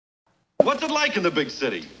What's it like in the big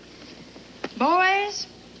city? Boys,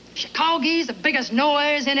 Chicago's the biggest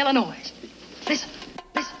noise in Illinois. Listen,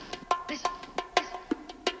 listen, listen.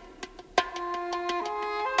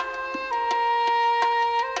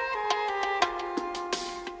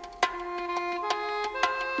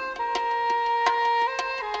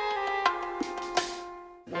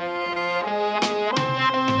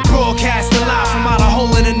 Broadcasting live from out a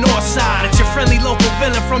hole in the north side. It's your friendly local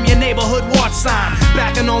villain from your neighborhood watch sign.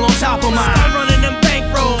 Backing all on top of mine. Start running them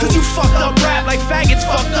bankrolls, cause you fucked up rap like faggots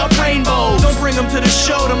fucked up rainbows. Don't bring them to the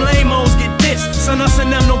show, them lame-os get dissed. Son, us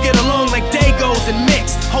and them don't get along like Dagos and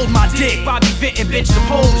mixed. Hold my dick, Bobby Vinton, bitch, the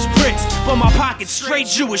Polish bricks. But my pocket's straight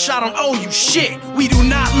Jewish, I don't owe you shit. We do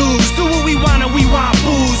not lose, do what we want and we want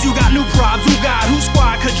booze. You got new probs, who got, who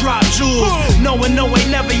squad could drop jewels. No one, no way,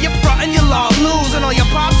 never, you're frontin', you law lose. And all your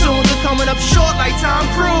pop tunes are coming up short like Tom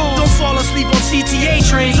Cruise. Don't fall asleep on CTA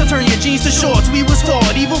trains, so turn your jeans to shorts. We was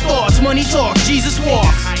taught, evil thoughts, money talks, Jesus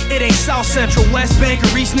walks. It ain't South Central, West Bank,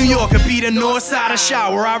 or East New York, or be the north side of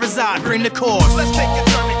Shaw where I reside, bring the chords. Let's take a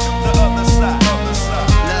journey to the other side.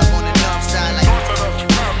 Love on the north side like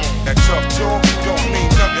that tough talk don't mean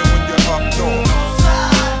nothing when you're up north.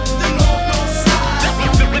 the north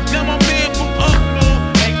side. Now my man from up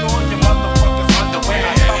north ain't going your motherfuckers under where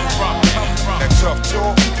I come from. That tough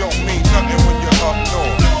talk don't mean nothing when you're up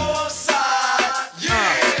north. North side,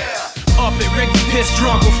 yeah. Up at Ricky, pissed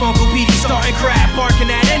drunk with Uncle Petey starting crap,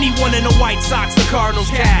 barking at anyone in the White Sox, the Cardinals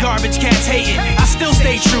cap. Garbage cats hating, I still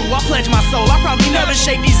stay true. I pledge my soul, I probably never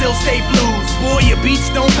shake these ill state blues. Boy, your beats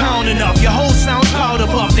don't pound enough, your whole sound's powder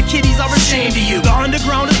puff. The kiddies are ashamed of you, the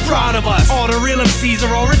underground is proud of us. All the real MCs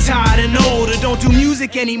are all retired and older, don't do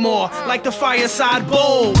music anymore, like the Fireside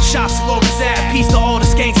Bowl. Shots to Laura's ass, peace to all the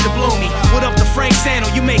skanks that blow me. What up to Frank Sano,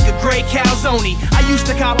 you make a great calzone. I used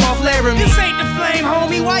to cop off Laramie. This ain't the flame,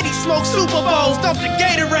 homie, Whitey smoke Super Bowls, dump the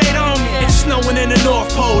Gatorade on me. It's snowing in the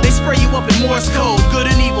North Pole, they spray you up in Morse code. Good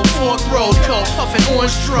and evil, Fork Road, cold, puffin'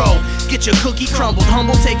 orange stroll. Get your cookie crumbled,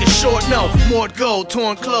 humble, take a short no. More gold,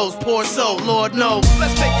 torn clothes, poor soul, Lord knows.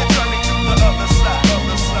 Let's take a journey to the other side.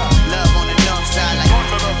 Love on the north side like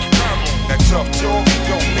That tough talk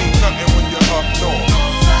don't mean nothing when you're up north.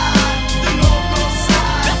 the north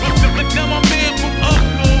side. Now my man from up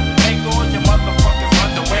north ain't going your motherfuckers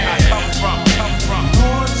under where I come from.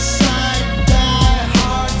 North side die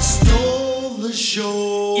hard stole the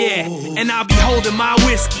show. Yeah, and I'll be holding my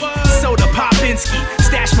whiskey, soda Popinski.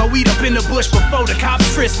 Stash my weed up in the bush before the cops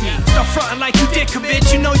frisk me. Stop frontin' like you dick a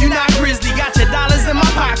bitch, you know you not grizzly. Got your dollars in my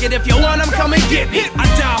pocket, if you want them, come and get me. I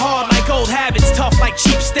die hard like old habits, tough like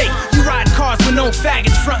cheap steak. You riding cars with no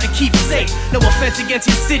faggots, front and keep safe. No offense against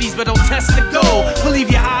your cities, but don't test the gold.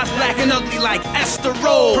 Believe your eyes black and ugly like Esther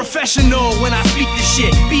Roll. Professional when I speak this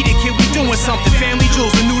shit, beat it kid, we doing something. Family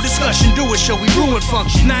jewels, a new discussion, do a show, we ruin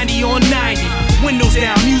function. 90 on 90, windows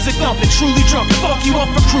down, music thumping, truly drunk. Fuck you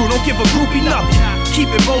up for crew, don't give a groupie nothing. Keep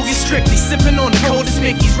it bogus strictly, sipping on the coldest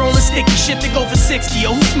Mickeys, rolling sticky shit to go for 60.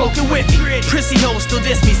 Yo, who's smoking with me? Prissy hoes still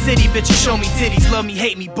diss me, city bitches show me titties, love me,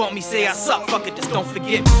 hate me, bump me, say I suck, fuck it, just don't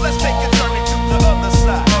forget me. Let's take a journey to the other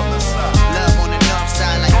side. Love on the north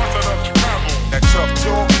side like That tough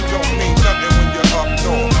talk